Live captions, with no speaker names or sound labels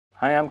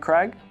Hi, I'm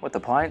Craig with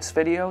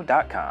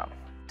ApplianceVideo.com.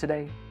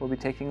 Today, we'll be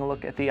taking a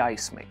look at the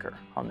ice maker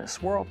on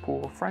this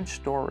Whirlpool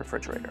French door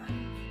refrigerator.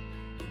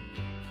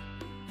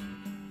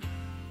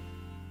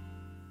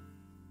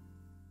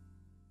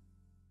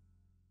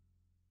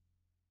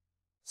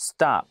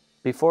 Stop.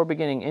 Before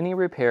beginning any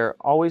repair,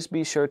 always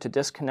be sure to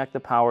disconnect the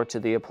power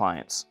to the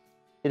appliance.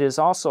 It is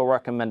also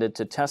recommended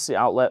to test the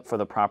outlet for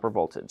the proper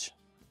voltage.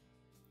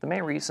 The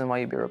main reason why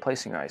you'd be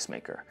replacing your ice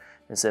maker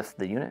is if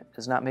the unit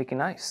is not making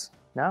ice.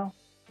 Now,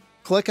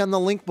 click on the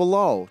link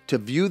below to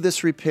view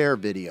this repair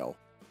video.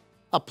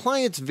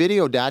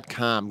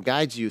 ApplianceVideo.com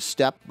guides you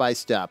step by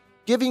step,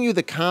 giving you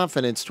the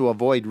confidence to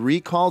avoid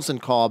recalls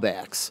and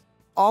callbacks,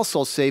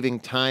 also saving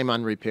time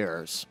on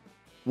repairs.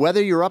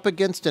 Whether you're up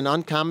against an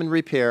uncommon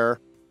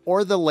repair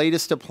or the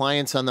latest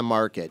appliance on the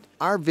market,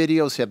 our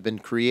videos have been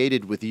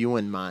created with you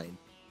in mind.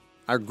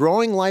 Our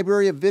growing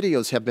library of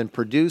videos have been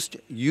produced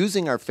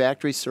using our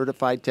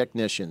factory-certified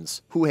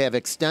technicians who have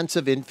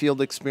extensive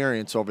infield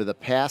experience over the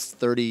past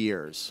 30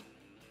 years.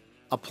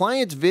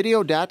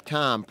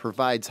 ApplianceVideo.com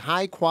provides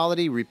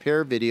high-quality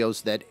repair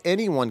videos that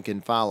anyone can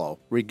follow,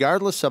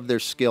 regardless of their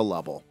skill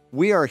level.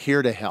 We are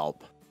here to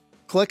help.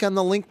 Click on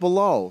the link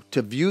below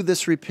to view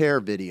this repair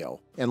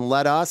video and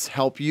let us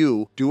help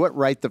you do it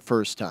right the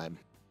first time.